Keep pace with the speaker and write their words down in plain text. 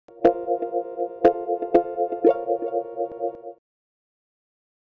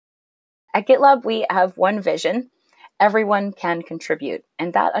At GitLab, we have one vision. Everyone can contribute,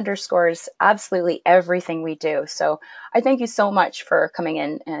 and that underscores absolutely everything we do. So I thank you so much for coming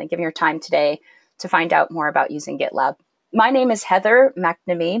in and giving your time today to find out more about using GitLab. My name is Heather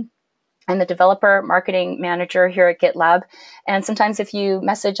McNamee. I'm the developer marketing manager here at GitLab. And sometimes if you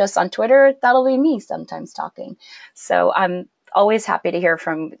message us on Twitter, that'll be me sometimes talking. So I'm always happy to hear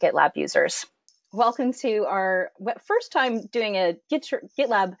from GitLab users. Welcome to our first time doing a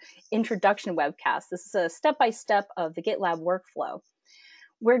GitLab introduction webcast. This is a step-by-step of the GitLab workflow.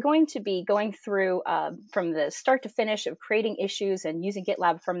 We're going to be going through from the start to finish of creating issues and using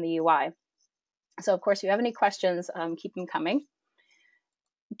GitLab from the UI. So of course, if you have any questions, keep them coming.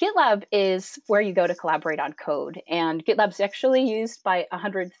 GitLab is where you go to collaborate on code, and GitLab is actually used by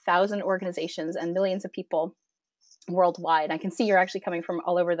 100,000 organizations and millions of people worldwide. I can see you're actually coming from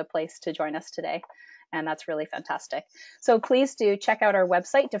all over the place to join us today, and that's really fantastic. So please do check out our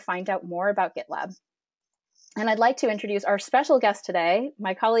website to find out more about GitLab. And I'd like to introduce our special guest today,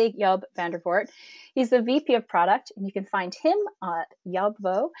 my colleague Job van der Voort. He's the VP of Product, and you can find him at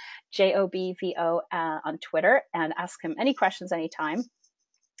Jobvo, Jobvo, on Twitter, and ask him any questions anytime.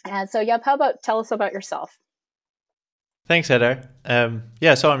 And so, Job, how about tell us about yourself? Thanks, Heather.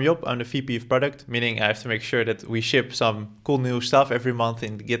 So I'm Job. I'm the VP of Product, meaning I have to make sure that we ship some cool new stuff every month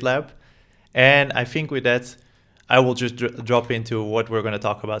in GitLab. And I think with that, I will just drop into what we're going to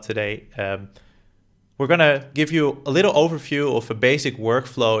talk about today. We're going to give you a little overview of a basic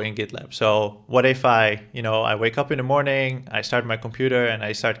workflow in GitLab. So what if I wake up in the morning, I start my computer and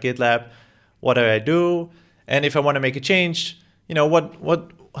I start GitLab, what do I do? And if I want to make a change,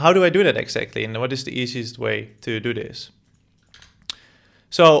 how do I do that exactly? And what is the easiest way to do this?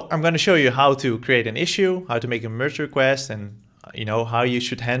 So I'm going to show you how to create an issue, how to make a merge request, and how you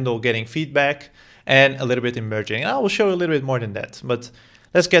should handle getting feedback, and a little bit in merging. I will show you a little bit more than that, but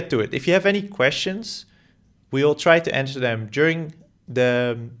let's get to it. If you have any questions, we will try to answer them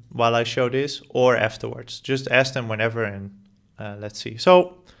while I show this or afterwards. Just ask them whenever, and let's see.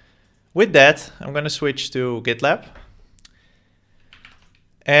 So with that, I'm going to switch to GitLab.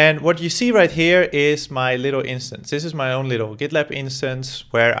 And what you see right here is my little instance. This is my own little GitLab instance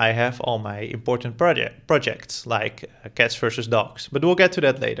where I have all my important projects like cats versus dogs, but we'll get to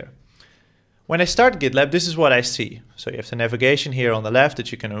that later. When I start GitLab, this is what I see. So you have the navigation here on the left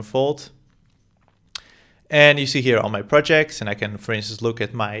that you can unfold. And you see here all my projects, and I can, for instance, look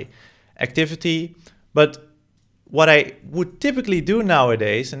at my activity. But what I would typically do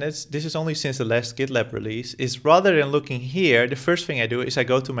nowadays, and this is only since the last GitLab release, is rather than looking here, the first thing I do is I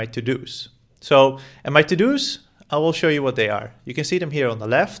go to my to-dos. And my to-dos, I will show you what they are. You can see them here on the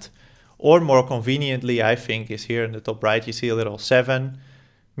left, or more conveniently, I think, is here in the top right. You see a little 7,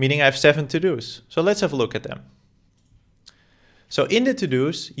 meaning I have 7 to-dos. So let's have a look at them. So in the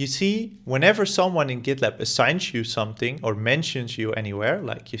to-dos, you see whenever someone in GitLab assigns you something or mentions you anywhere,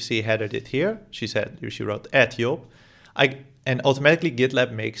 like you see Heather did here, she wrote @Job, and automatically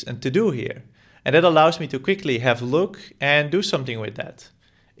GitLab makes a to-do here. And that allows me to quickly have a look and do something with that.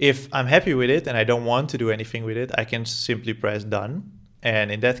 If I'm happy with it and I don't want to do anything with it, I can simply press done.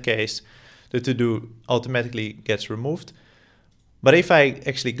 And in that case, the to-do automatically gets removed. But if I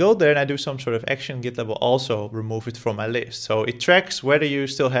actually go there and I do some sort of action, GitLab will also remove it from my list. So it tracks whether you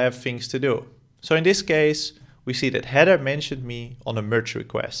still have things to do. So in this case, we see that Heather mentioned me on a merge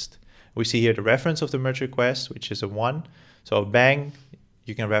request. We see here the reference of the merge request, which is a 1. So bang,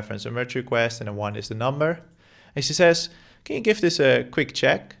 you can reference a merge request, and a 1 is the number. And she says, can you give this a quick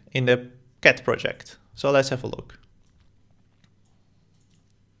check in the cat project? So let's have a look.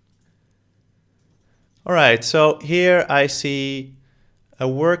 All right, so here I see a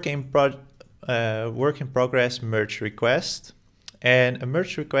work in progress merge request. And a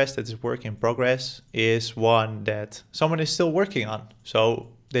merge request that is work in progress is one that someone is still working on.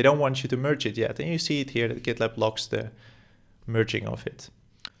 So they don't want you to merge it yet. And you see it here that GitLab locks the merging of it.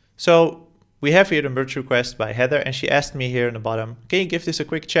 So we have here the merge request by Heather, and she asked me here in the bottom, can you give this a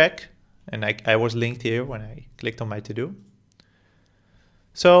quick check? And I was linked here when I clicked on my to-do.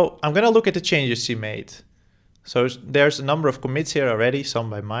 So I'm going to look at the changes she made. So there's a number of commits here already, some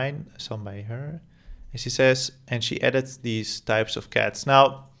by mine, some by her. And she says, and she added these types of cats.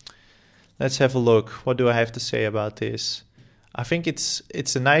 Now, let's have a look. What do I have to say about this? I think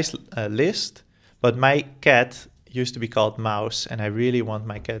it's a nice list, but my cat used to be called Mouse, and I really want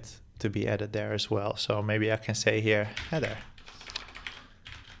my cat to be added there as well. So maybe I can say here, Heather.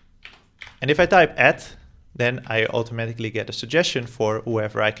 And if I type add, then I automatically get a suggestion for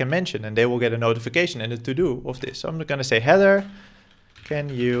whoever I can mention, and they will get a notification and a to-do of this. So I'm going to say, Heather, can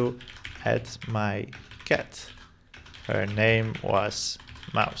you add my cat? Her name was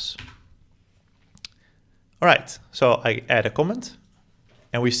Mouse. All right, so I add a comment,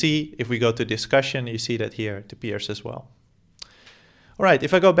 and we see if we go to discussion, you see that here it appears as well. All right,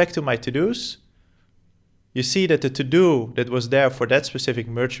 if I go back to my to-dos, you see that the to-do that was there for that specific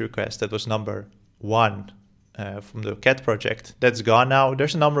merge request, that was number 1 from the cat project, that's gone now.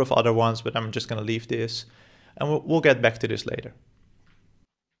 There's a number of other ones, but I'm just going to leave this, and we'll get back to this later.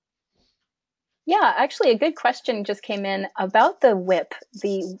 Yeah, actually, a good question just came in about the WIP,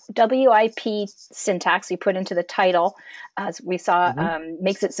 the WIP syntax you put into the title, as we saw,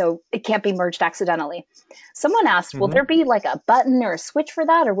 makes it so it can't be merged accidentally. Someone asked, will there be like a button or a switch for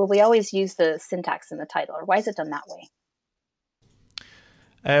that, or will we always use the syntax in the title, or why is it done that way?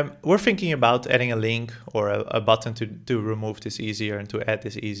 We're thinking about adding a link or a button to remove this easier and to add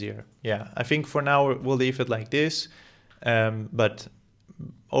this easier. Yeah, I think for now we'll leave it like this, but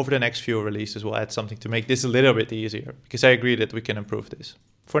over the next few releases, we'll add something to make this a little bit easier, because I agree that we can improve this.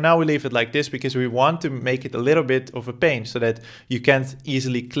 For now, we leave it like this because we want to make it a little bit of a pain so that you can't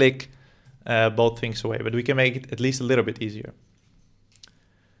easily click both things away, but we can make it at least a little bit easier.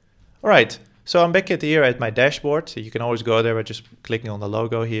 All right, so I'm back here at my dashboard. So you can always go there by just clicking on the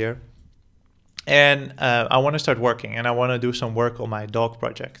logo here. And I want to start working, and I want to do some work on my dog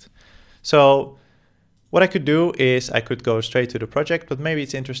project. So what I could do is I could go straight to the project, but maybe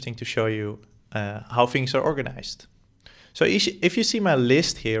it's interesting to show you how things are organized. So if you see my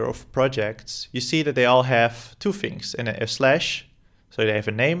list here of projects, you see that they all have two things and a slash. So they have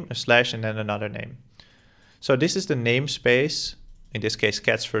a name, a slash, and then another name. So this is the namespace. In this case,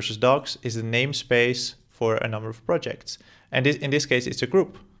 cats versus dogs is the namespace for a number of projects. And in this case, it's a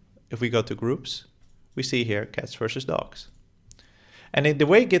group. If we go to groups, we see here cats versus dogs. And the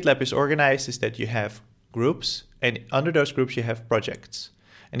way GitLab is organized is that you have groups, and under those groups you have projects.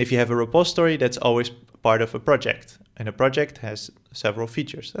 And if you have a repository, that's always part of a project, and a project has several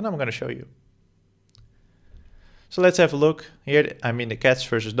features, and I'm going to show you. So let's have a look. Here I'm in the cats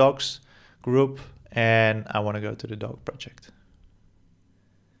versus dogs group, and I want to go to the dog project.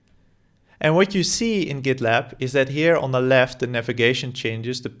 And what you see in GitLab is that here on the left the navigation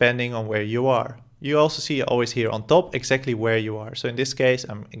changes depending on where you are. You also see always here on top exactly where you are. So in this case,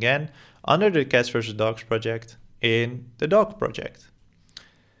 I'm again under the cats versus dogs project in the dog project.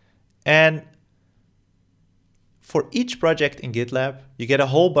 And for each project in GitLab, you get a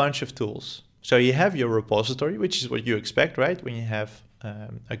whole bunch of tools. So you have your repository, which is what you expect, right? When you have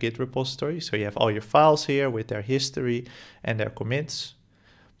a Git repository. So you have all your files here with their history and their commits.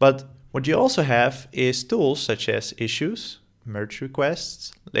 But what you also have is tools such as issues, merge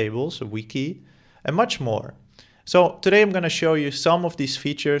requests, labels, a wiki, and much more. So today I'm going to show you some of these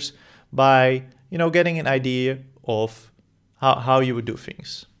features by getting an idea of how you would do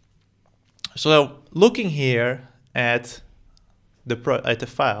things. So looking here at the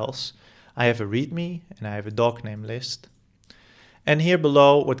files, I have a README and I have a dog name list. And here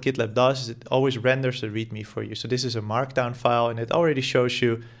below, what GitLab does is it always renders a README for you. So this is a markdown file, and it already shows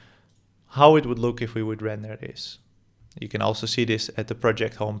you how it would look if we would render this. You can also see this at the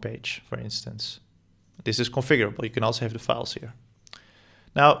project homepage, for instance. This is configurable. You can also have the files here.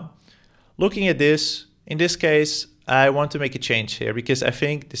 Now, looking at this, in this case, I want to make a change here because I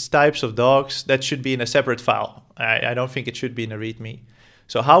think this types of dogs, that should be in a separate file. I don't think it should be in a README.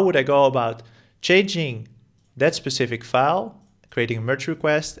 So how would I go about changing that specific file, creating a merge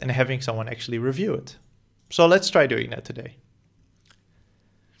request, and having someone actually review it? So let's try doing that today.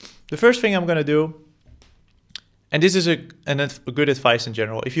 The first thing I'm going to do, and this is a good advice in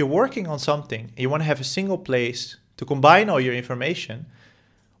general, if you're working on something and you want to have a single place to combine all your information,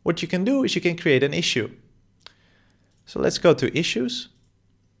 what you can do is you can create an issue. So let's go to issues.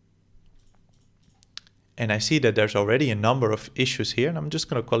 And I see that there's already a number of issues here, and I'm just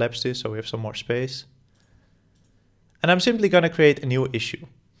going to collapse this so we have some more space. And I'm simply going to create a new issue.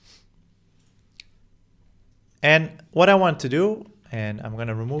 And what I want to do, and I'm going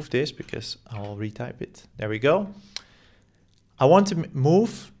to remove this because I'll retype it. There we go. I want to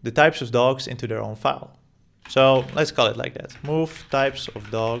move the types of dogs into their own file. So let's call it like that. Move types of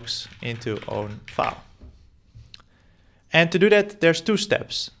dogs into own file. And to do that, there's two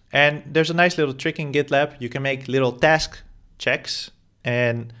steps. And there's a nice little trick in GitLab. You can make little task checks.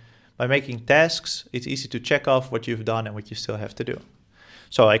 And by making tasks, it's easy to check off what you've done and what you still have to do.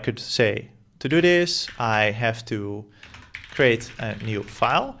 So I could say, to do this, I have to create a new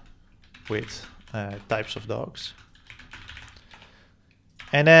file with types of dogs.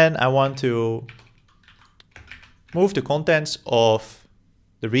 And then I want to move the contents of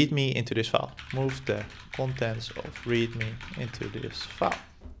the README into this file. Move the contents of README into this file.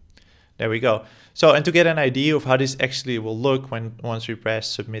 There we go. So, and to get an idea of how this actually will look once we press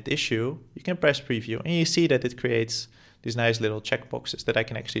submit issue, you can press preview and you see that it creates these nice little checkboxes that I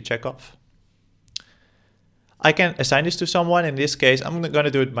can actually check off. I can assign this to someone. In this case, I'm going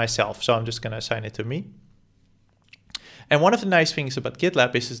to do it myself. So I'm just going to assign it to me. And one of the nice things about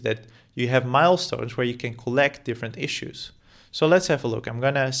GitLab is that you have milestones where you can collect different issues. So let's have a look. I'm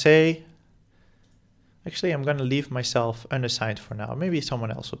going to say, actually, I'm going to leave myself unassigned for now. Maybe someone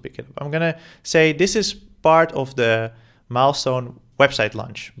else will pick it up. I'm going to say this is part of the milestone website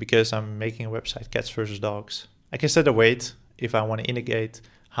launch because I'm making a website, cats versus dogs. I can set a weight if I want to indicate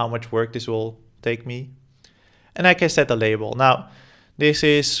how much work this will take me. And I can set a label. Now, this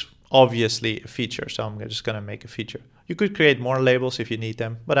is obviously a feature, so I'm just going to make a feature. You could create more labels if you need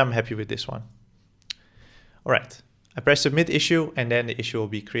them, but I'm happy with this one. All right, I press submit issue, and then the issue will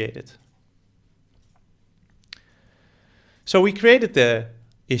be created. So we created the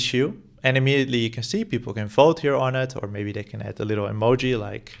issue, and immediately you can see people can vote here on it, or maybe they can add a little emoji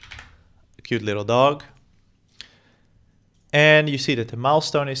like a cute little dog. And you see that the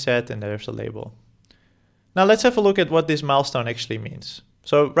milestone is set, and there's a label. Now let's have a look at what this milestone actually means.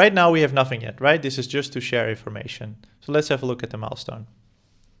 So right now we have nothing yet, right? This is just to share information. So let's have a look at the milestone.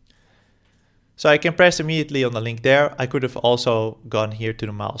 So I can press immediately on the link there. I could have also gone here to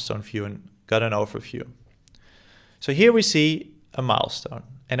the milestone view and got an overview. So here we see a milestone,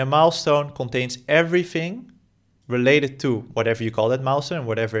 and a milestone contains everything related to whatever you call that milestone,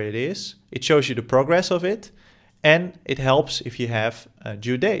 whatever it is. It shows you the progress of it, and it helps if you have a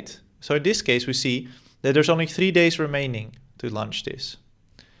due date. So in this case, we see that there's only 3 days remaining to launch this.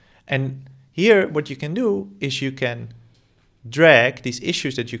 And here, what you can do is you can drag these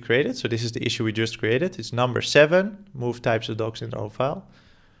issues that you created. So this is the issue we just created. It's number 7, move types of docs in the O file.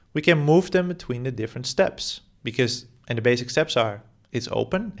 We can move them between the different steps because, and the basic steps are, it's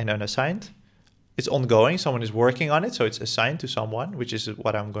open and unassigned. It's ongoing, someone is working on it, so it's assigned to someone, which is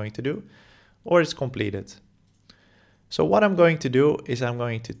what I'm going to do, or it's completed. So what I'm going to do is I'm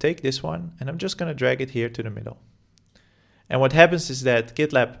going to take this one and I'm just going to drag it here to the middle. And what happens is that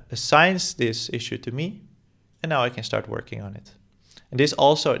GitLab assigns this issue to me, and now I can start working on it. And this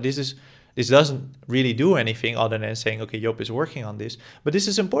doesn't really do anything other than saying, okay, Job is working on this, but this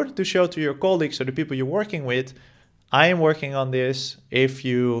is important to show to your colleagues or the people you're working with, I am working on this. If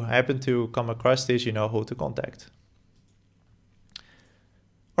you happen to come across this, you know who to contact.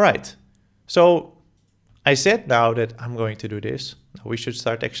 All right, so I said now that I'm going to do this. Now we should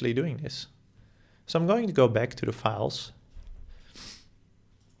start actually doing this. So I'm going to go back to the files.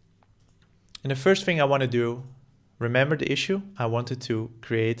 And the first thing I want to do, remember the issue? I wanted to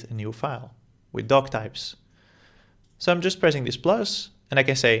create a new file with doc types. So I'm just pressing this plus and I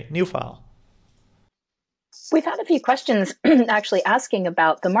can say new file. We've had a few questions actually asking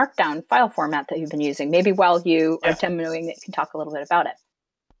about the Markdown file format that you've been using. Maybe while you are demoing it, you can talk a little bit about it.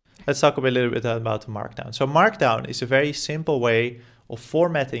 Let's talk a little bit about the Markdown. So Markdown is a very simple way of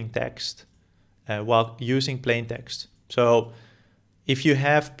formatting text while using plain text. So if you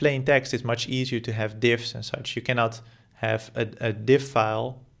have plain text, it's much easier to have divs and such. You cannot have a div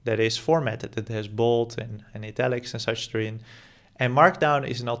file that is formatted, that has bold and italics and such therein. And Markdown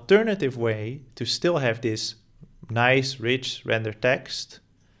is an alternative way to still have this nice, rich rendered text,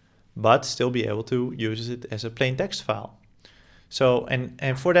 but still be able to use it as a plain text file. So,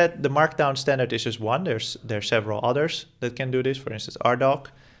 and for that, the Markdown standard is just one. There's several others that can do this, for instance, RDoc.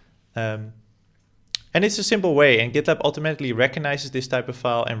 And it's a simple way, and GitLab automatically recognizes this type of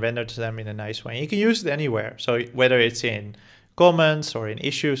file and renders them in a nice way. And you can use it anywhere. So whether it's in comments or in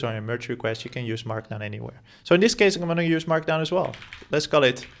issues or in merge requests, you can use Markdown anywhere. So in this case, I'm going to use Markdown as well. Let's call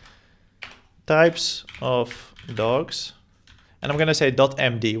it types of dogs. And I'm going to say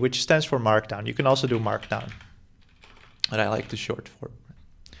 .md, which stands for Markdown. You can also do Markdown, but I like the short form.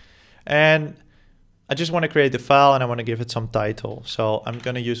 And I just want to create the file and I want to give it some title. So I'm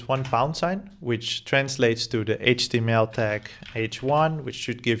going to use $, which translates to the HTML tag h1, which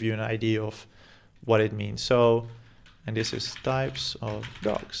should give you an idea of what it means. So, and this is types of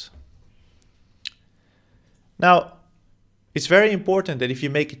dogs. Now, it's very important that if you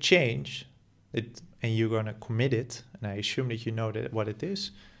make a change and you're going to commit it, and I assume that you know what it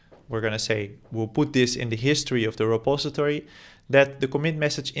is, we're going to say, we'll put this in the history of the repository, that the commit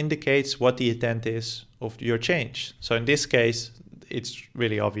message indicates what the intent is of your change. So in this case, it's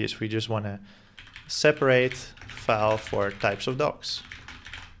really obvious. We just want to separate file for types of docs.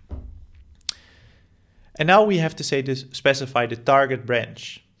 And now we have to say this, specify the target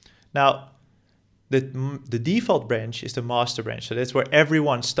branch. Now, the default branch is the master branch. So that's where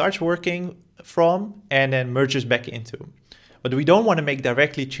everyone starts working from and then merges back into. but we don't want to make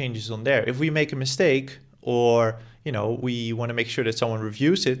directly changes on there. If we make a mistake, or we want to make sure that someone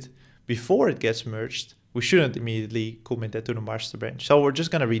reviews it before it gets merged, we shouldn't immediately commit that to the master branch. So we're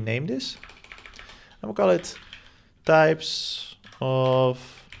just going to rename this, and we'll call it types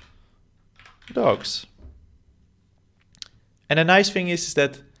of dogs. And the nice thing is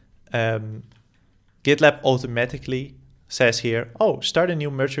that GitLab automatically says here, oh, start a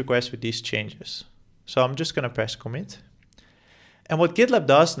new merge request with these changes. So I'm just going to press commit. And what GitLab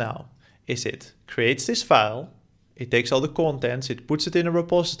does now is it creates this file, it takes all the contents, it puts it in a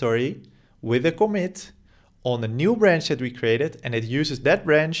repository with a commit on a new branch that we created, and it uses that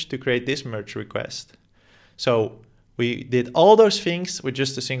branch to create this merge request. So we did all those things with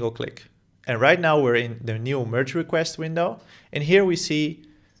just a single click. And right now we're in the new merge request window, and here we see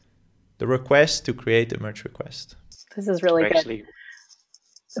the request to create a merge request. This is really good.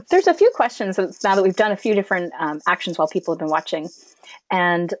 There's a few questions now that we've done a few different actions while people have been watching.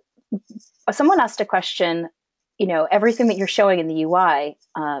 And someone asked a question, everything that you're showing in the UI,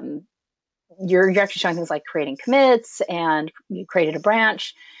 you're actually showing things like creating commits, and you created a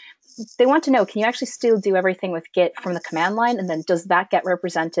branch. They want to know, can you actually still do everything with Git from the command line? And then does that get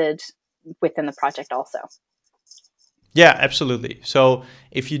represented within the project also? Yeah, absolutely. So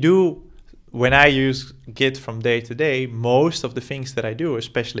when I use Git from day to day, most of the things that I do,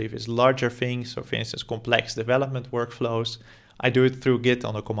 especially if it's larger things, or for instance, complex development workflows, I do it through Git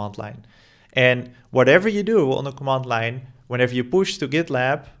on the command line. And whatever you do on the command line, whenever you push to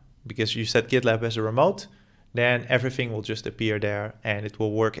GitLab, because you set GitLab as a remote, then everything will just appear there and it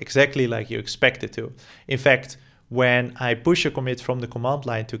will work exactly like you expect it to. In fact, when I push a commit from the command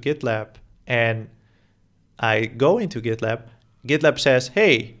line to GitLab and I go into GitLab, GitLab says,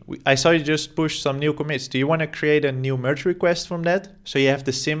 hey, I saw you just push some new commits. Do you want to create a new merge request from that? So you have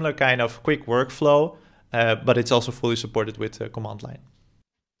the similar kind of quick workflow, but it's also fully supported with the command line.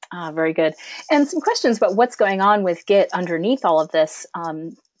 Very good. And some questions about what's going on with Git underneath all of this.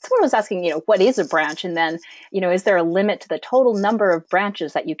 Someone was asking, what is a branch? And then, is there a limit to the total number of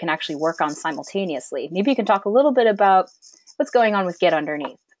branches that you can actually work on simultaneously? Maybe you can talk a little bit about what's going on with Git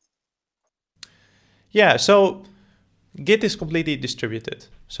underneath. Yeah, so Git is completely distributed.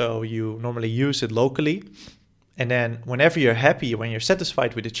 So you normally use it locally. And then whenever you're happy, when you're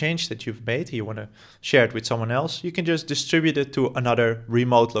satisfied with the change that you've made, you want to share it with someone else, you can just distribute it to another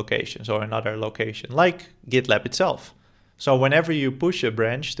remote location or another location like GitLab itself. So whenever you push a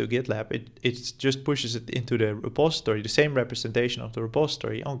branch to GitLab, it just pushes it into the repository, the same representation of the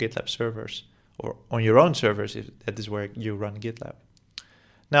repository on GitLab servers or on your own servers if that is where you run GitLab.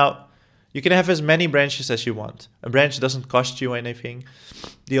 Now, you can have as many branches as you want. A branch doesn't cost you anything.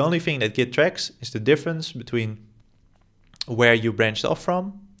 The only thing that Git tracks is the difference between where you branched off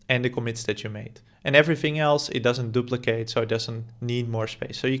from and the commits that you made. And everything else, it doesn't duplicate, so it doesn't need more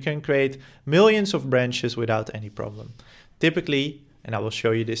space. So you can create millions of branches without any problem. Typically, and I will show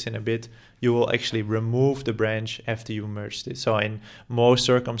you this in a bit, you will actually remove the branch after you merged it. So in most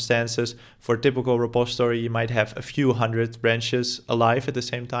circumstances, for a typical repository, you might have a few hundred branches alive at the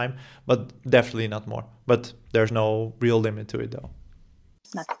same time, but definitely not more. But there's no real limit to it though.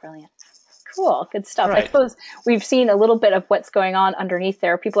 That's brilliant. Cool, good stuff. Right. I suppose we've seen a little bit of what's going on underneath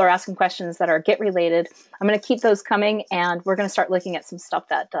there. People are asking questions that are Git related. I'm going to keep those coming, and we're going to start looking at some stuff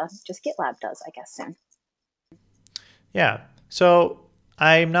that just GitLab does, I guess, soon. Yeah, so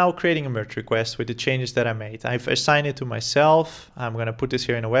I'm now creating a merge request with the changes that I made. I've assigned it to myself. I'm going to put this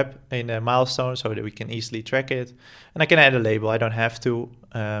here in a milestone so that we can easily track it. And I can add a label. I don't have to,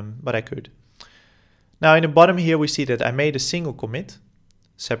 but I could. Now in the bottom here, we see that I made a single commit,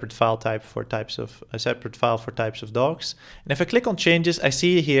 separate file for types of dogs. And if I click on changes, I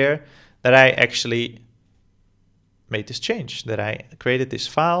see here that I actually made this change, that I created this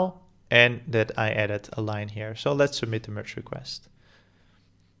file and that I added a line here. So let's submit the merge request.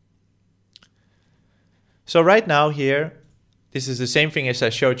 So right now here, this is the same thing as I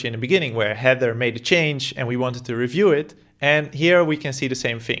showed you in the beginning where Heather made a change and we wanted to review it. And here we can see the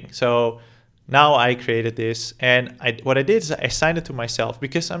same thing. So now I created this, and what I did is I assigned it to myself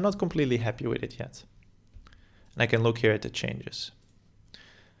because I'm not completely happy with it yet. And I can look here at the changes.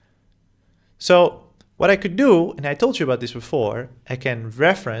 So what I could do, and I told you about this before, I can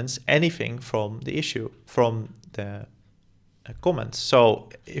reference anything from the issue, from the comments. So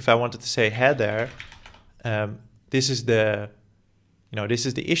if I wanted to say header, this is the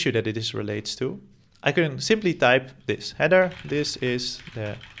issue that it relates to. I can simply type this header. This is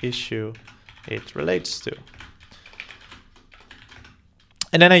the issue it relates to.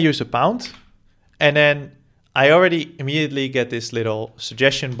 And then I use a pound, and then I already immediately get this little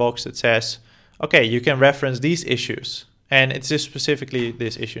suggestion box that says, okay, you can reference these issues. And it's just specifically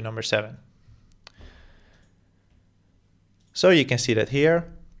this issue number 7. So you can see that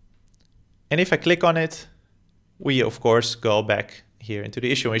here. And if I click on it, we of course go back here into the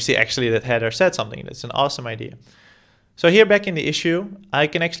issue. And we see actually that header said something. That's an awesome idea. So here back in the issue, I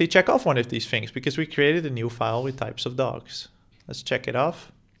can actually check off one of these things because we created a new file with types of dogs. Let's check it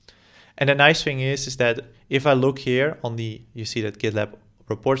off. And the nice thing is that if I look here on the, you see that GitLab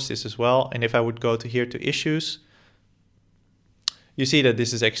reports this as well. And if I would go to here to issues, you see that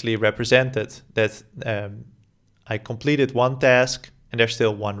this is actually represented that I completed one task and there's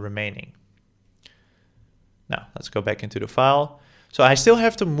still one remaining. Now let's go back into the file. So I still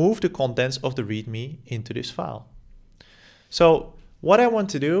have to move the contents of the README into this file. So what I want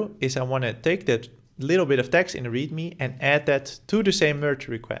to do is I want to take that little bit of text in the README and add that to the same merge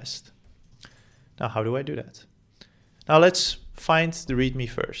request. Now, how do I do that? Now let's find the README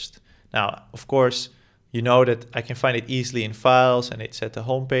first. Now, of course, you know that I can find it easily in files and it's at the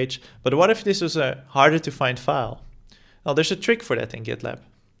home page. But what if this was a harder to find file? Well, there's a trick for that in GitLab.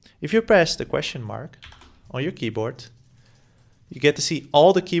 If you press the question mark on your keyboard, you get to see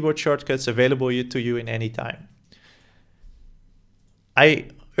all the keyboard shortcuts available to you in any time. I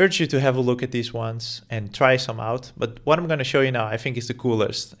urge you to have a look at these ones and try some out. But what I'm going to show you now, I think is the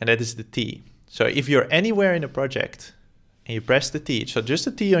coolest, and that is the T. So if you're anywhere in a project and you press the T, so just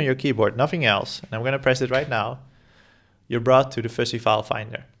the T on your keyboard, nothing else, and I'm going to press it right now, you're brought to the fuzzy file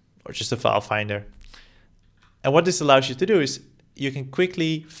finder, or just a file finder. And what this allows you to do is you can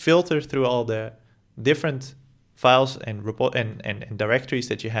quickly filter through all the different files and directories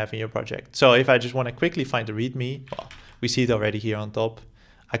that you have in your project. So if I just want to quickly find the README, well, we see it already here on top.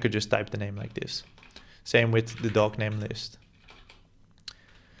 I could just type the name like this. Same with the dog name list.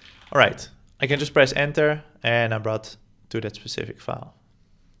 All right, I can just press enter and I'm brought to that specific file.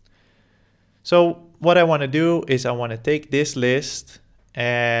 So what I want to do is I want to take this list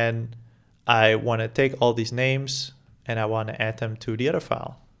and I want to take all these names and I want to add them to the other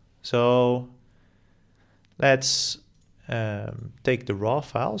file. So let's take the raw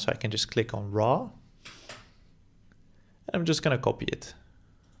file. So I can just click on raw. I'm just going to copy it.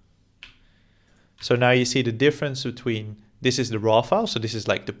 So now you see the difference between this is the raw file. So this is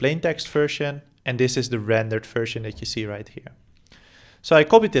like the plain text version. And this is the rendered version that you see right here. So I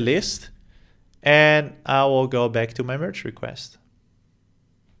copied the list and I will go back to my merge request.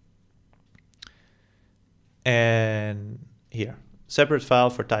 And here, separate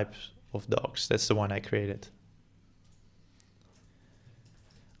file for types of dogs. That's the one I created.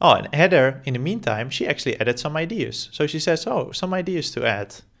 Oh, and Heather, in the meantime, she actually added some ideas. So she says, oh, some ideas to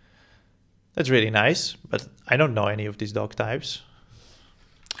add. That's really nice, but I don't know any of these dog types.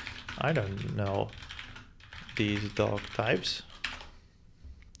 I don't know these dog types,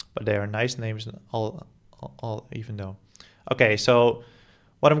 but they are nice names all even though. Okay, so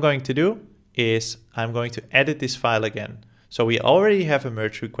what I'm going to do is I'm going to edit this file again. So we already have a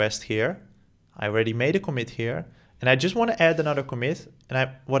merge request here. I already made a commit here. And I just want to add another commit. And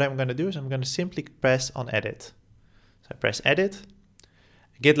what I'm going to do is I'm going to simply press on edit. So I press edit.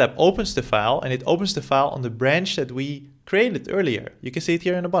 GitLab opens the file and it opens the file on the branch that we created earlier. You can see it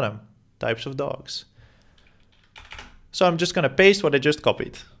here in the bottom, types of dogs. So I'm just going to paste what I just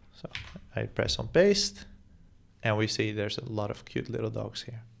copied. So I press on paste and we see there's a lot of cute little dogs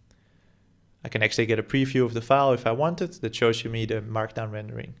here. I can actually get a preview of the file if I wanted that shows me the markdown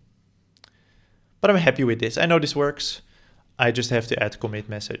rendering. But I'm happy with this. I know this works. I just have to add commit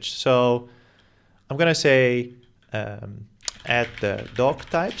message. So I'm going to say add the dog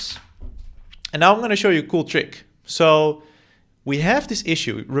types. And now I'm going to show you a cool trick. So we have this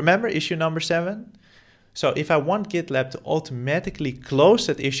issue. Remember issue number 7? So if I want GitLab to automatically close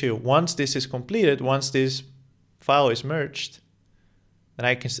that issue once this is completed, once this file is merged,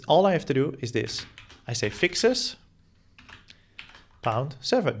 then all I have to do is this. I say fixes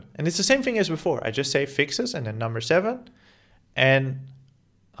 #7. And it's the same thing as before. I just say fixes and then number 7 and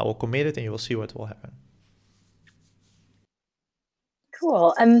I will commit it and you will see what will happen.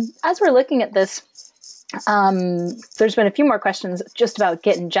 Cool. As we're looking at this, there's been a few more questions just about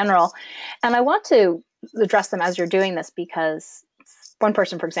Git in general. And I want to address them as you're doing this because one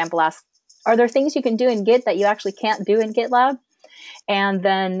person, for example, asked, are there things you can do in Git that you actually can't do in GitLab? And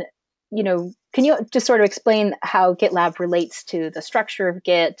then, can you just sort of explain how GitLab relates to the structure of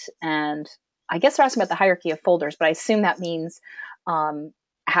Git? And I guess they're asking about the hierarchy of folders, but I assume that means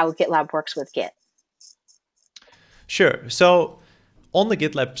how GitLab works with Git. Sure. So on the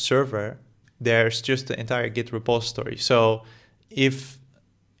GitLab server, there's just the entire Git repository. So if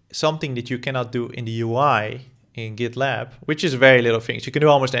something that you cannot do in the UI in GitLab, which is very little things. You can do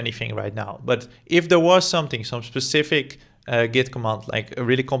almost anything right now. But if there was something, some specific Git command, like a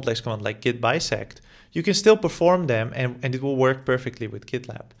really complex command like git bisect, you can still perform them and it will work perfectly with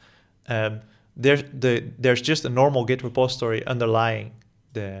GitLab. There's just a normal Git repository underlying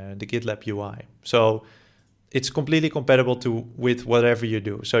the GitLab UI. So it's completely compatible with whatever you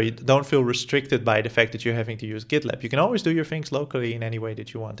do. So you don't feel restricted by the fact that you're having to use GitLab. You can always do your things locally in any way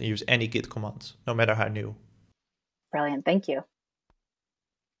that you want and use any Git commands, no matter how new. Brilliant. Thank you.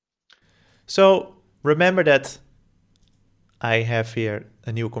 So remember that I have here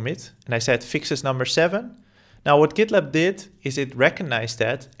a new commit and I said fixes number 7. Now what GitLab did is it recognized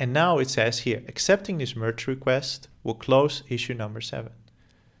that, and now it says here, accepting this merge request will close issue number 7.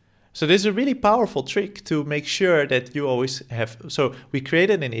 So this is a really powerful trick to make sure that you always have, so we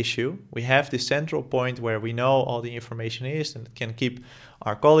created an issue, we have this central point where we know all the information is and can keep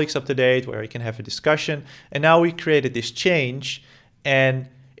our colleagues up to date, where we can have a discussion, and now we created this change, and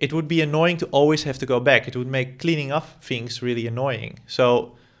it would be annoying to always have to go back. It would make cleaning up things really annoying.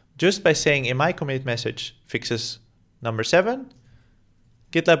 So just by saying in my commit message fixes number 7,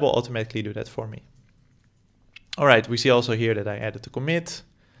 GitLab will automatically do that for me. All right, we see also here that I added the commit.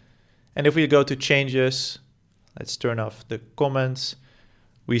 And if we go to changes, let's turn off the comments.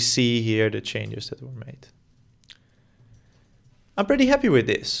 We see here the changes that were made. I'm pretty happy with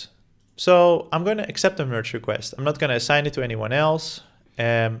this. So I'm going to accept the merge request. I'm not going to assign it to anyone else.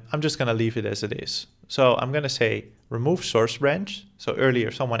 I'm just going to leave it as it is. So I'm going to say remove source branch. So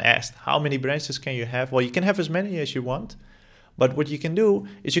earlier someone asked, how many branches can you have? Well, you can have as many as you want. But what you can do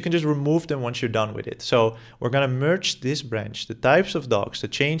is you can just remove them once you're done with it. So we're going to merge this branch, the types of dogs, the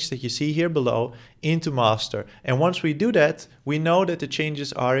change that you see here below, into master. And once we do that, we know that the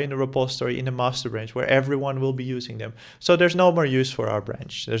changes are in the repository in the master branch where everyone will be using them. So there's no more use for our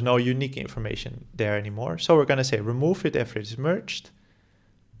branch. There's no unique information there anymore. So we're going to say remove it after it's merged.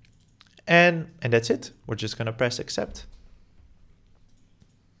 And that's it. We're just going to press accept.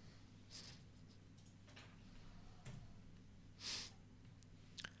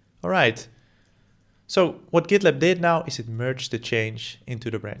 All right, so what GitLab did now is it merged the change into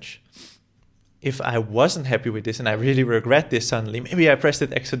the branch. If I wasn't happy with this and I really regret this suddenly, maybe I pressed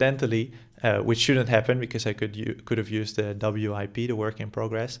it accidentally, which shouldn't happen because I could have used the WIP, the work in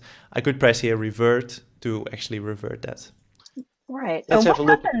progress. I could press here revert to actually revert that. Right. Let's have a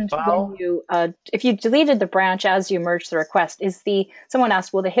look at the file. When you, if you deleted the branch as you merged the request, someone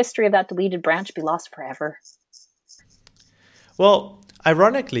asked, will the history of that deleted branch be lost forever? Well,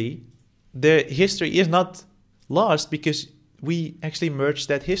 ironically, the history is not lost because we actually merged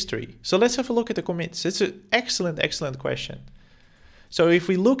that history. So let's have a look at the commits. It's an excellent, excellent question. So if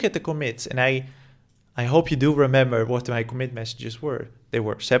we look at the commits, and I hope you do remember what my commit messages were. They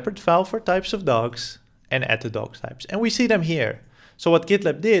were separate file for types of dogs and add the dog types. And we see them here. So what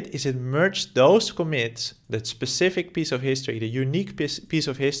GitLab did is it merged those commits, that specific piece of history, the unique piece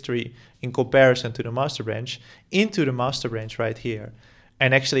of history in comparison to the master branch, into the master branch right here.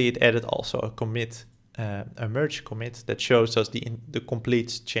 And actually it added also a commit, a merge commit that shows us the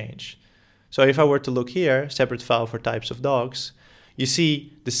complete change. So if I were to look here, separate file for types of dogs, you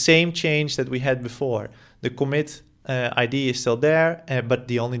see the same change that we had before. The commit ID is still there, but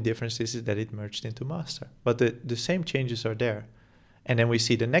the only difference is that it merged into master. But the same changes are there. And then we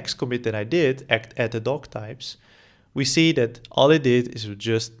see the next commit that I did, add the dog types. We see that all it did is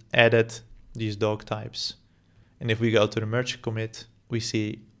just added these dog types. And if we go to the merge commit, we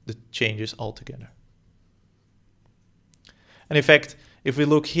see the changes all together. And in fact, if we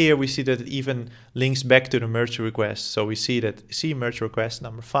look here, we see that it even links back to the merge request. So we see merge request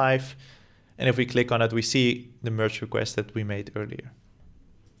number 5. And if we click on it, we see the merge request that we made earlier.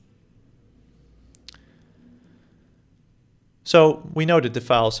 So we know that the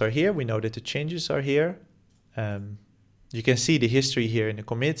files are here. We know that the changes are here. You can see the history here in the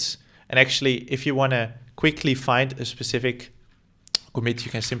commits. And actually, if you want to quickly find a specific commit,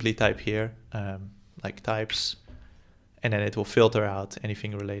 you can simply type here, like types, and then it will filter out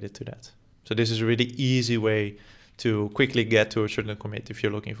anything related to that. So this is a really easy way to quickly get to a certain commit if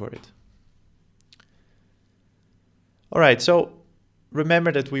you're looking for it. All right, so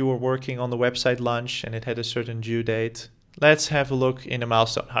remember that we were working on the website launch and it had a certain due date. Let's have a look in the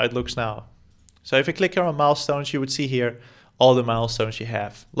milestone, how it looks now. So if I click here on milestones, you would see here all the milestones you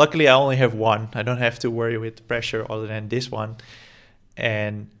have. Luckily, I only have one. I don't have to worry with pressure other than this one.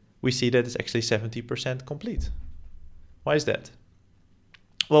 And we see that it's actually 70% complete. Why is that?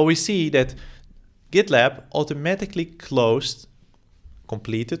 Well, we see that GitLab automatically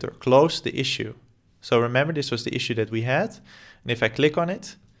completed or closed the issue. So remember, this was the issue that we had. And if I click on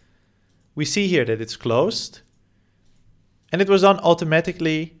it, we see here that it's closed. And it was done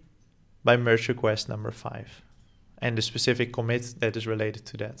automatically by merge request number 5 and the specific commit that is related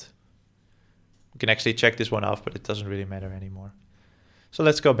to that. You can actually check this one off, but it doesn't really matter anymore. So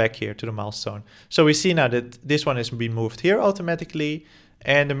let's go back here to the milestone. So we see now that this one has been moved here automatically,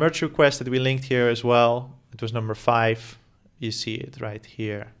 and the merge request that we linked here as well, it was number 5. You see it right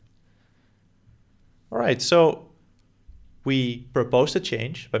here. All right, so we proposed a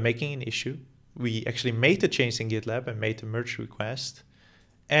change by making an issue. We actually made the change in GitLab and made the merge request.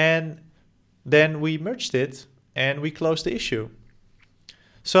 And then we merged it and we closed the issue.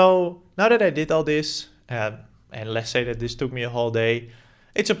 So now that I did all this, and let's say that this took me a whole day,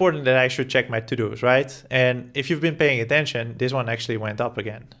 it's important that I should check my to-dos, right? And if you've been paying attention, this one actually went up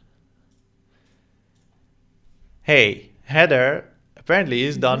again. Hey, Heather apparently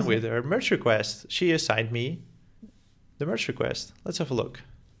is done with her merge request. She assigned me the merge request. Let's have a look.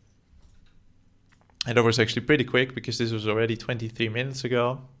 And that was actually pretty quick because this was already 23 minutes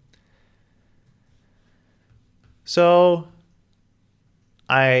ago. So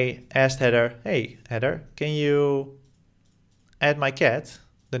I asked Heather, hey, Heather, can you add my cat?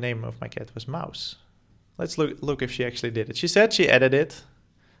 The name of my cat was Mouse. Let's look if she actually did it. She said she added it.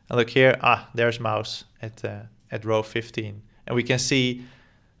 And look here, there's Mouse at row 15. And we can see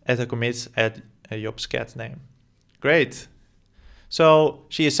at the commits add Job's cat name. Great. So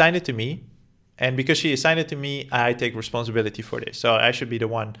she assigned it to me. And because she assigned it to me, I take responsibility for this. So I should be the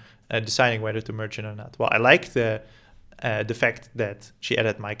one deciding whether to merge it or not. Well, I like the fact that she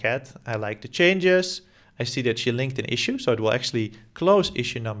added my cat. I like the changes. I see that she linked an issue, so it will actually close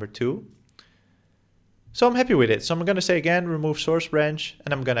issue number 2. So I'm happy with it. So I'm going to say again, remove source branch,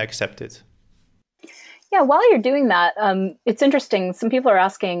 and I'm going to accept it. Yeah, while you're doing that, it's interesting. Some people are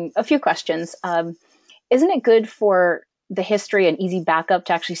asking a few questions. Isn't it good for the history and easy backup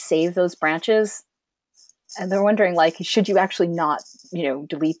to actually save those branches? And they're wondering, like, should you actually not,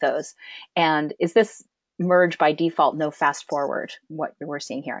 delete those? And is this merge by default no fast forward, what we're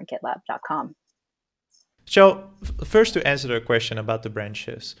seeing here on GitLab.com? So first, to answer the question about the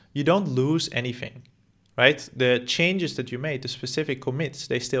branches, you don't lose anything, right? The changes that you made, the specific commits,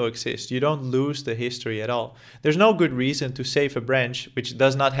 they still exist. You don't lose the history at all. There's no good reason to save a branch which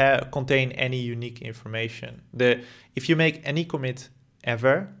does not contain any unique information. If you make any commit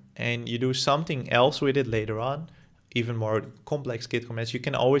ever and you do something else with it later on, even more complex Git commits, you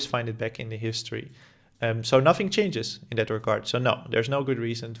can always find it back in the history. So nothing changes in that regard. So no, there's no good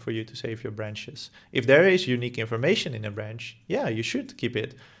reason for you to save your branches. If there is unique information in a branch, yeah, you should keep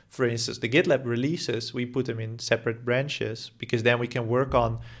it. For instance, the GitLab releases, we put them in separate branches because then we can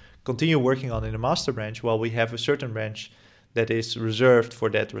continue working on in the master branch while we have a certain branch that is reserved for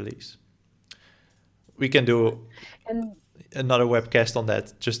that release. We can do another webcast on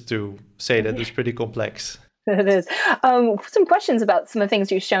that just to say that it's pretty complex. It is. Some questions about some of the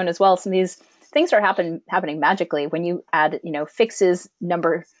things you've shown as well. Some of these things are happening magically when you add, fixes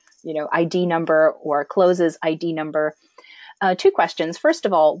number, ID number or closes ID number. 2 questions. First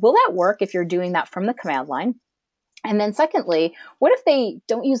of all, will that work if you're doing that from the command line? And then secondly, what if they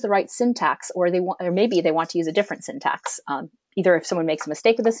don't use the right syntax, or maybe they want to use a different syntax? Either if someone makes a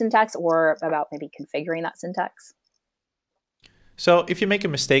mistake with the syntax or about maybe configuring that syntax. So if you make a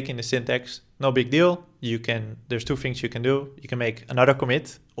mistake in the syntax, no big deal. There's 2 things you can do. You can make another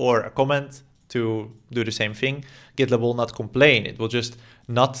commit or a comment to do the same thing. GitLab will not complain. It will just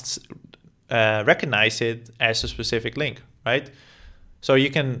not recognize it as a specific link, right? So you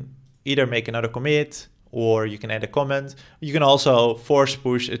can either make another commit or you can add a comment. You can also force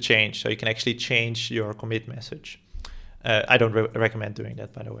push a change. So you can actually change your commit message. I don't recommend doing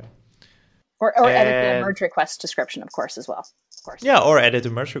that, by the way. Or edit the merge request description, of course, as well. Of course. Yeah, or edit the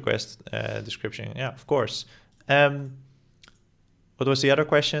merge request description. Yeah, of course. What was the other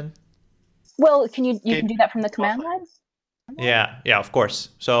question? Well, you can do that from the command line? Yeah, of course.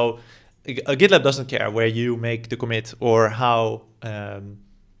 So GitLab doesn't care where you make the commit or how,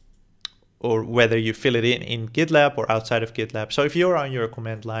 or whether you fill it in GitLab or outside of GitLab. So if you're on your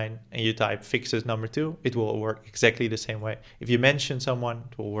command line and you type fixes number 2, it will work exactly the same way. If you mention someone,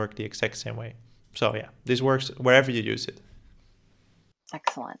 it will work the exact same way. So yeah, this works wherever you use it.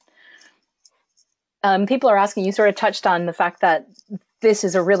 Excellent. People are asking, you sort of touched on the fact that this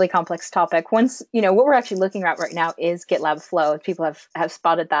is a really complex topic. Once, what we're actually looking at right now is GitLab Flow. People have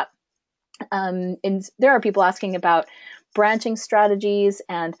spotted that. And there are people asking about branching strategies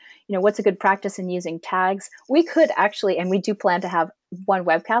and, what's a good practice in using tags. We could actually, and we do plan to have one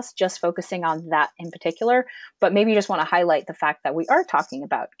webcast just focusing on that in particular, but maybe you just want to highlight the fact that we are talking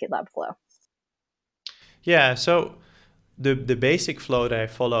about GitLab Flow. Yeah, so the basic flow that I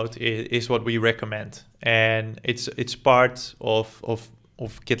followed is what we recommend, and it's part of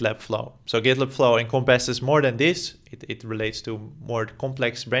GitLab flow. So GitLab flow encompasses more than this. It relates to more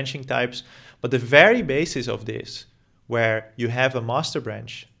complex branching types, but the very basis of this, where you have a master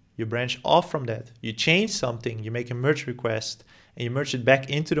branch, you branch off from that, you change something, you make a merge request, and you merge it back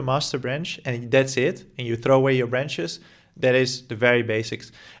into the master branch, and that's it, and you throw away your branches. That is the very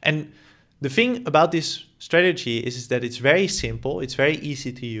basics. And the thing about this strategy is that it's very simple, it's very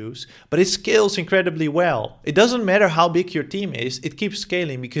easy to use, but it scales incredibly well. It doesn't matter how big your team is, it keeps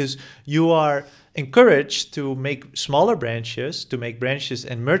scaling because you are encouraged to make smaller branches, to make branches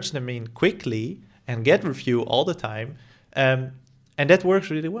and merge them in quickly and get review all the time. And that works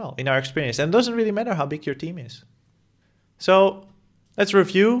really well in our experience. And it doesn't really matter how big your team is. So let's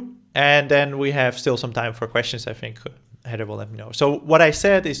review, and then we have still some time for questions, I think. Heather will let me know. So what I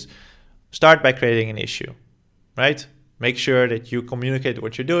said is, start by creating an issue, right? Make sure that you communicate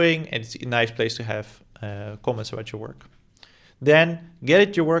what you're doing, and it's a nice place to have comments about your work. Then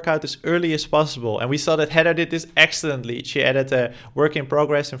get your work out as early as possible. And we saw that Heather did this excellently. She added a work in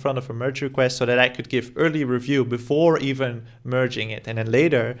progress in front of a merge request so that I could give early review before even merging it. And then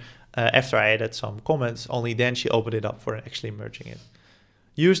later, after I added some comments, only then she opened it up for actually merging it.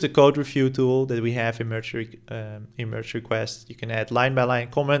 Use the code review tool that we have in merge requests. You can add line-by-line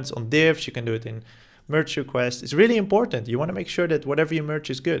comments on divs. You can do it in merge requests. It's really important. You want to make sure that whatever you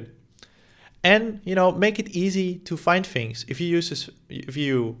merge is good. And, make it easy to find things. If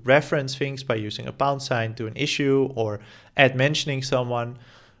you reference things by using a pound sign to an issue, or add mentioning someone,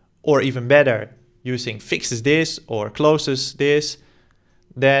 or even better, using fixes this or closes this,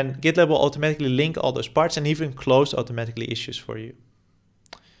 then GitLab will automatically link all those parts and even close automatically issues for you.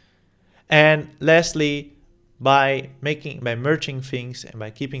 And lastly, by merging things and by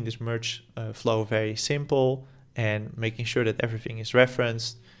keeping this merge flow very simple and making sure that everything is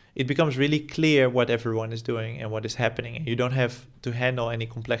referenced, it becomes really clear what everyone is doing and what is happening, and you don't have to handle any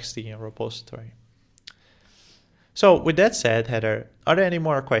complexity in your repository. So with that said, Heather, are there any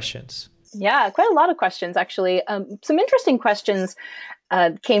more questions? Yeah, quite a lot of questions, actually. Some interesting questions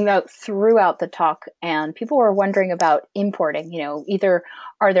came out throughout the talk, and people were wondering about importing. Either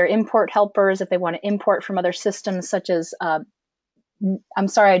are there import helpers if they want to import from other systems, such as, I'm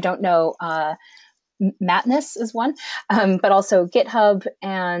sorry, I don't know, Matness is one, but also GitHub,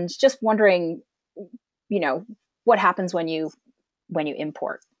 and just wondering, what happens when you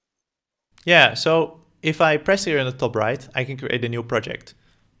import. Yeah, so if I press here in the top right, I can create a new project.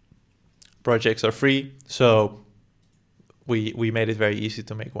 Projects are free, so we made it very easy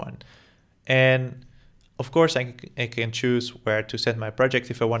to make one. And of course, I can choose where to send my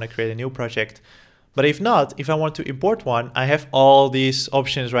project if I want to create a new project. But if not, if I want to import one, I have all these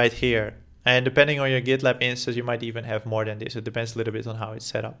options right here. And depending on your GitLab instance, you might even have more than this. It depends a little bit on how it's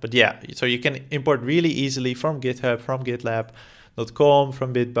set up. But yeah, so you can import really easily from GitHub, from GitLab.com,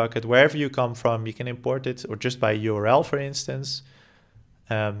 from Bitbucket, wherever you come from, you can import it, or just by URL, for instance.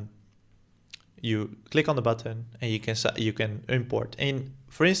 You click on the button and you can import. And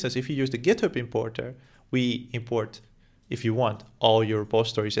for instance, if you use the GitHub importer, we import, if you want, all your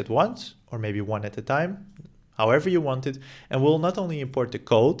repositories at once, or maybe one at a time, however you want it. And we'll not only import the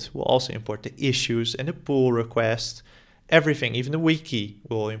code, we'll also import the issues and the pull requests, everything, even the wiki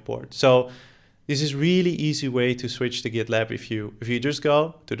we'll import. So this is really easy way to switch to GitLab if you just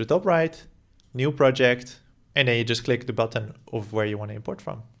go to the top right, new project, and then you just click the button of where you want to import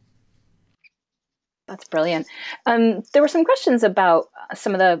from. That's brilliant. There were some questions about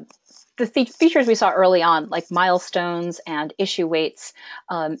some of the features we saw early on, like milestones and issue weights.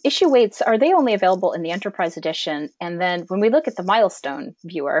 Issue weights, are they only available in the Enterprise Edition? And then when we look at the milestone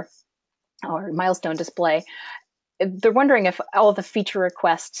viewer or milestone display, they're wondering if all the feature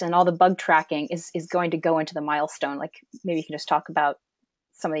requests and all the bug tracking is going to go into the milestone. Like, maybe you can just talk about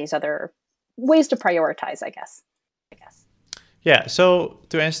some of these other ways to prioritize, I guess. Yeah, so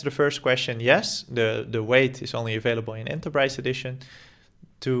to answer the first question, yes, the weight is only available in Enterprise Edition.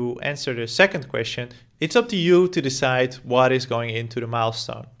 To answer the second question, it's up to you to decide what is going into the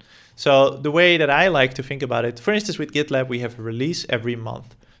milestone. So the way that I like to think about it, for instance, with GitLab, we have a release every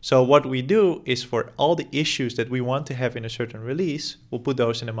month. So what we do is, for all the issues that we want to have in a certain release, we'll put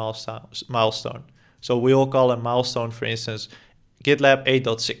those in a milestone. So we'll call a milestone, for instance, GitLab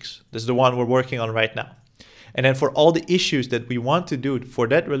 8.6. This is the one we're working on right now. And then for all the issues that we want to do for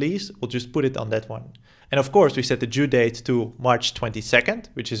that release, we'll just put it on that one. And of course, we set the due date to March 22nd,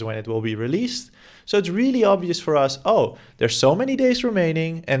 which is when it will be released. So it's really obvious for us, oh, there's so many days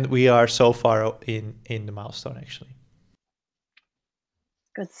remaining, and we are so far in the milestone, actually.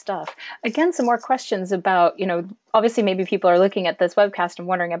 Good stuff. Again, some more questions about, obviously maybe people are looking at this webcast and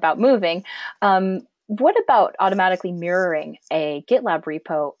wondering about moving. What about automatically mirroring a GitLab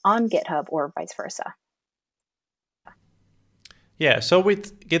repo on GitHub or vice versa? Yeah, so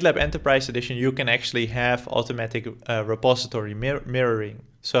with GitLab Enterprise Edition, you can actually have automatic repository mirroring.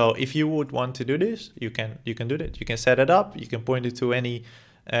 So if you would want to do this, you can do that. You can set it up. You can point it to any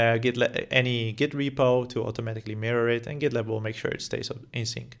Git repo to automatically mirror it, and GitLab will make sure it stays in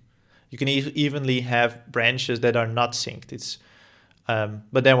sync. You can evenly have branches that are not synced.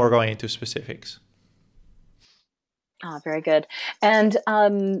 But then we're going into specifics. Very good. And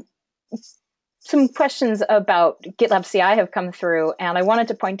some questions about GitLab CI have come through, and I wanted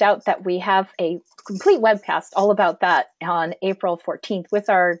to point out that we have a complete webcast all about that on April 14th with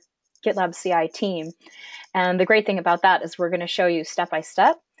our GitLab CI team. And the great thing about that is we're going to show you step by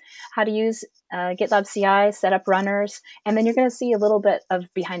step how to use GitLab CI, set up runners, and then you're going to see a little bit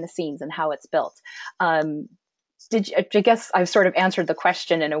of behind the scenes and how it's built. I guess I've sort of answered the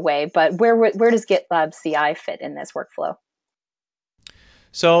question in a way, but where does GitLab CI fit in this workflow?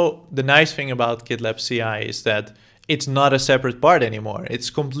 So the nice thing about GitLab CI is that it's not a separate part anymore. It's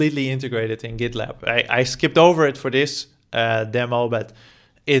completely integrated in GitLab. I skipped over it for this demo, but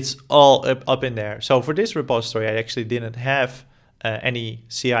it's all up in there. So for this repository, I actually didn't have any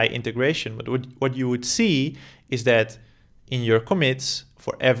CI integration. But what you would see is that in your commits,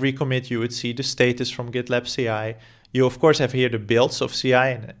 for every commit, you would see the status from GitLab CI. You, of course, have here the builds of CI.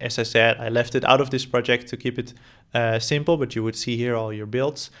 And as I said, I left it out of this project to keep it simple, but you would see here all your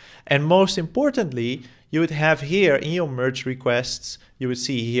builds. And most importantly, you would have here in your merge requests, you would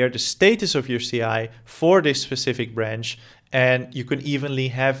see here the status of your CI for this specific branch. And you can even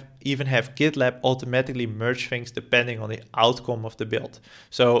have GitLab automatically merge things depending on the outcome of the build.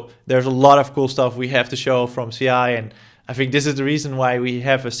 So there's a lot of cool stuff we have to show from CI, and I think this is the reason why we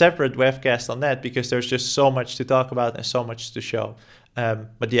have a separate webcast on that, because there's just so much to talk about and so much to show.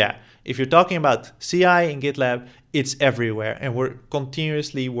 But yeah, if you're talking about CI in GitLab, it's everywhere, and we're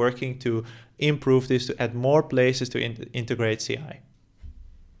continuously working to improve this, to add more places to integrate CI.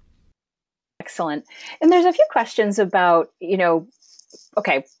 Excellent. And there's a few questions about,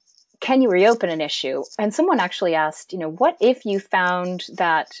 okay, can you reopen an issue? And someone actually asked, what if you found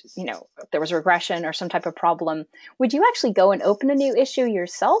that, there was a regression or some type of problem? Would you actually go and open a new issue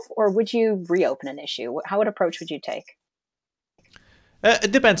yourself, or would you reopen an issue? What approach would you take?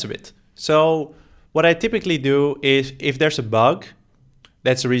 It depends a bit. So what I typically do is, if there's a bug,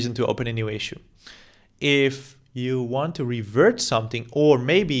 that's a reason to open a new issue. If you want to revert something, or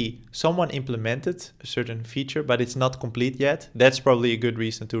maybe someone implemented a certain feature, but it's not complete yet, that's probably a good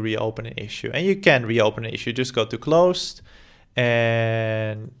reason to reopen an issue. And you can reopen an issue. Just go to closed,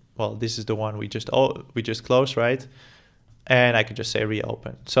 and well, this is the one we just closed, right? And I could just say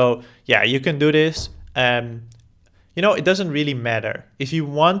reopen. So yeah, you can do this. It doesn't really matter. If you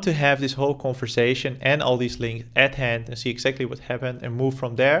want to have this whole conversation and all these links at hand and see exactly what happened and move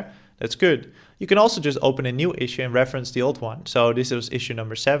from there, that's good. You can also just open a new issue and reference the old one. So this is issue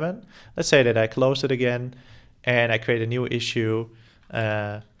number 7. Let's say that I close it again and I create a new issue,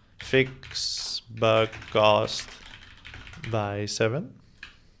 fix bug caused by 7.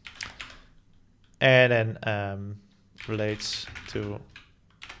 And then relates to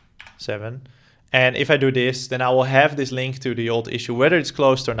 7. And if I do this, then I will have this link to the old issue, whether it's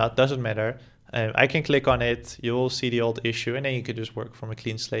closed or not, doesn't matter. I can click on it, you'll see the old issue, and then you can just work from a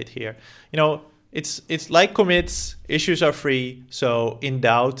clean slate here. It's like commits, issues are free, so in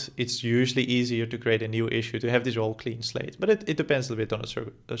doubt, it's usually easier to create a new issue, to have this whole clean slate. But it depends a little bit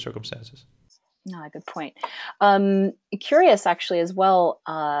on the circumstances. No, good point. Curious, actually, as well.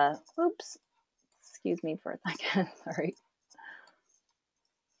 Oops, excuse me for a second. Sorry.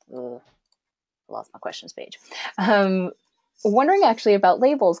 Lost my questions page. Wondering actually about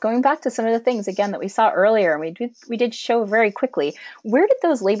labels, going back to some of the things again that we saw earlier, and we did show very quickly. Where did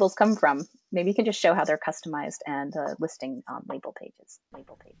those labels come from? Maybe you can just show how they're customized and listing on label pages.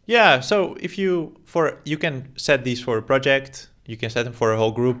 Yeah, so if you can set these for a project, you can set them for a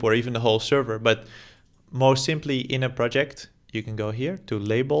whole group or even the whole server. But most simply in a project, you can go here to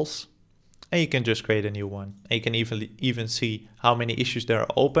labels, and you can just create a new one. And you can even see how many issues there are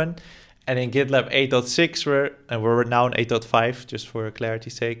open. And in GitLab 8.6, we're now in 8.5, just for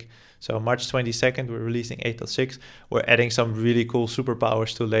clarity's sake. So March 22nd, we're releasing 8.6. We're adding some really cool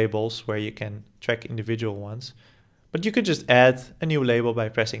superpowers to labels where you can track individual ones. But you could just add a new label by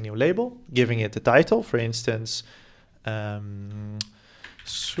pressing new label, giving it the title. For instance,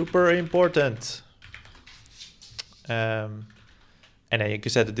 super important. And then you can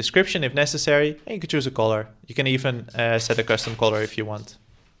set a description if necessary, and you can choose a color. You can even set a custom color if you want.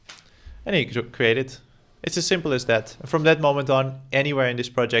 and you create it. It's as simple as that. From that moment on, anywhere in this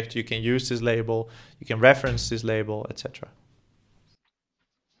project, you can use this label, you can reference this label, etc.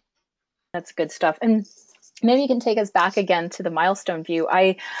 That's good stuff. And maybe you can take us back again to the milestone view.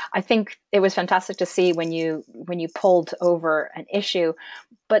 I think it was fantastic to see when you pulled over an issue,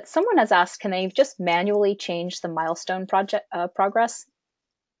 but someone has asked, can they just manually change the milestone project progress?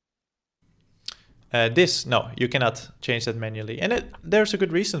 No, you cannot change that manually, and there's a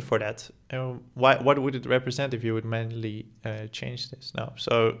good reason for that. What would it represent if you would manually change this? No,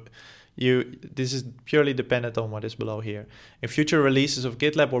 so this is purely dependent on what is below here. In future releases of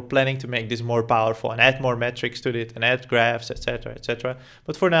GitLab, we're planning to make this more powerful and add more metrics to it and add graphs, etc., etc.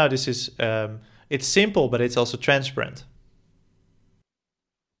 But for now, this is it's simple, but it's also transparent.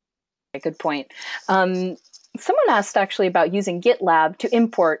 Good point. Someone asked actually about using GitLab to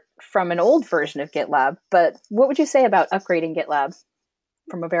import from an old version of GitLab, but what would you say about upgrading GitLab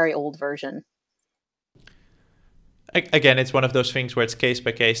from a very old version? Again, it's one of those things where it's case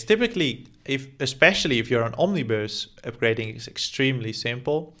by case. Typically, especially if you're on Omnibus, upgrading is extremely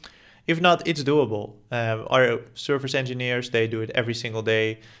simple. If not, it's doable. Our service engineers, they do it every single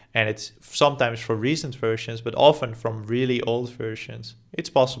day, and it's sometimes for recent versions, but often from really old versions. It's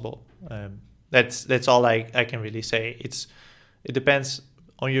possible. That's all I can really say. It depends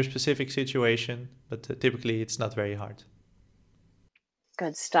on your specific situation, but typically it's not very hard.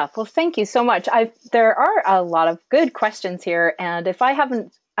 Good stuff. Well, thank you so much. There are a lot of good questions here, and if I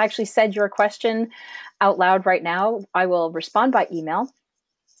haven't actually said your question out loud right now, I will respond by email.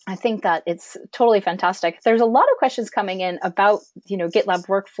 I think that it's totally fantastic. There's a lot of questions coming in about, GitLab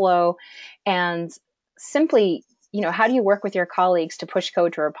workflow and simply, how do you work with your colleagues to push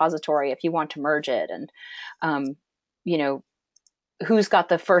code to a repository if you want to merge it? And, who's got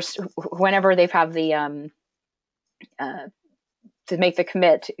the first, whenever they've had the, to make the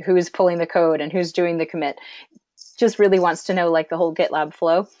commit, who's pulling the code and who's doing the commit, just really wants to know like the whole GitLab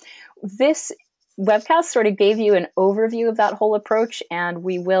flow. This webcast sort of gave you an overview of that whole approach, and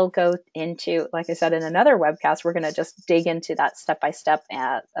we will go into, like I said, in another webcast, we're going to just dig into that step-by-step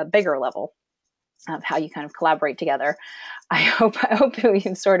at a bigger level of how you kind of collaborate together. I hope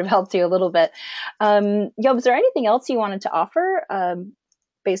we've sort of helped you a little bit. Job, is there anything else you wanted to offer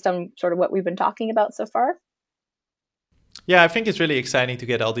based on sort of what we've been talking about so far? Yeah, I think it's really exciting to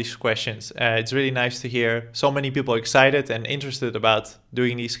get all these questions. It's really nice to hear so many people excited and interested about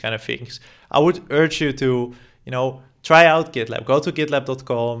doing these kind of things. I would urge you to, try out GitLab. Go to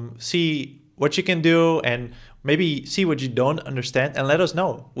gitlab.com, see what you can do, and maybe see what you don't understand, and let us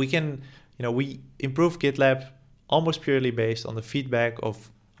know. We can, we improve GitLab almost purely based on the feedback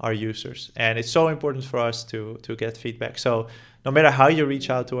of our users, and it's so important for us to get feedback. So no matter how you reach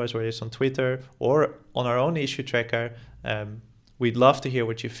out to us, whether it's on Twitter or on our own issue tracker, we'd love to hear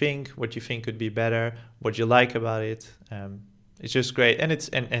what you think could be better, what you like about it. It's just great, and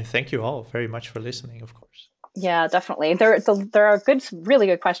and thank you all very much for listening, of course. Yeah, definitely. There are really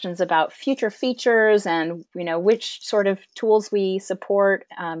good questions about future features and which sort of tools we support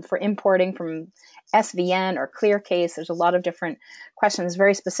for importing from SVN or ClearCase. There's a lot of different questions,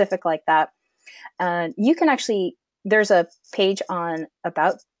 very specific like that. You can actually, there's a page on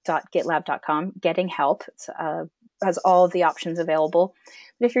about.gitlab.com, getting help. It has all of the options available.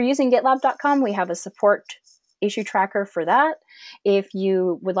 But if you're using gitlab.com, we have a support issue tracker for that. If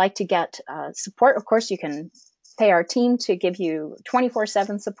you would like to get support, of course, you can pay our team to give you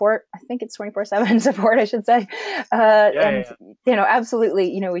 24/7 support. I think it's 24/7 support, I should say.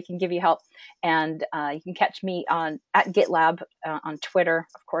 Absolutely, we can give you help. And you can catch me at GitLab on Twitter,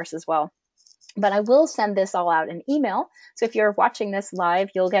 of course, as well. But I will send this all out in email. So if you're watching this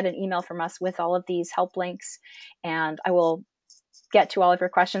live, you'll get an email from us with all of these help links, and I will get to all of your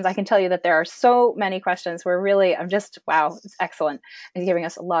questions. I can tell you that there are so many questions. I'm just, wow, it's excellent. It's giving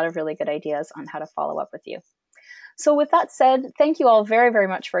us a lot of really good ideas on how to follow up with you. So with that said, thank you all very, very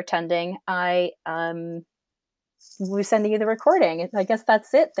much for attending. We're sending you the recording. I guess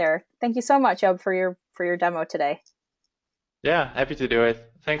that's it there. Thank you so much, Job, for your demo today. Yeah, happy to do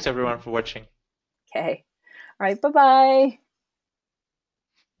it. Thanks everyone for watching. Okay. All right. Bye-bye.